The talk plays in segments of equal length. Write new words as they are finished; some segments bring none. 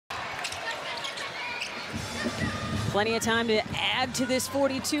Plenty of time to add to this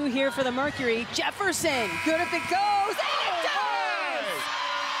 42 here for the Mercury. Jefferson, good if it goes, and it does!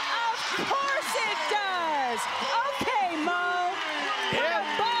 Of course it does! Okay, Mo, put a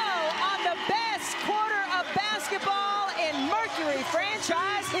bow on the best quarter of basketball in Mercury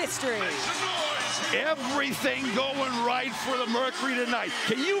franchise history. Everything going right for the Mercury tonight.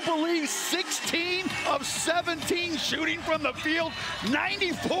 Can you believe 16 of 17 shooting from the field?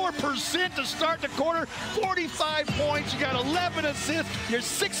 94% to start the quarter, 45 points. You got 11 assists. You're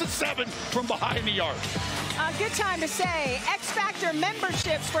 6 of 7 from behind the arc. A good time to say X Factor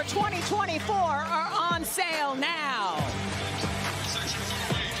memberships for 2024 are on sale now.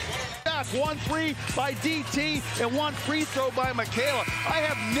 One free by DT and one free throw by Michaela. I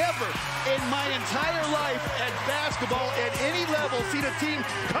have never in my entire life at basketball at any level seen a team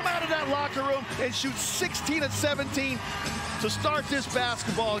come out of that locker room and shoot 16 of 17 to start this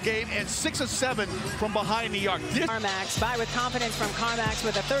basketball game and 6 of 7 from behind the arc. CarMax, buy with confidence from CarMax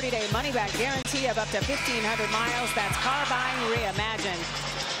with a 30-day money-back guarantee of up to 1,500 miles. That's car buying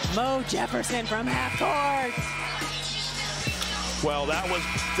reimagined. Mo Jefferson from half court. Well, that was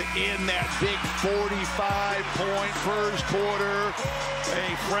to end that big 45-point first quarter,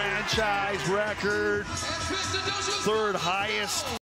 a franchise record, third highest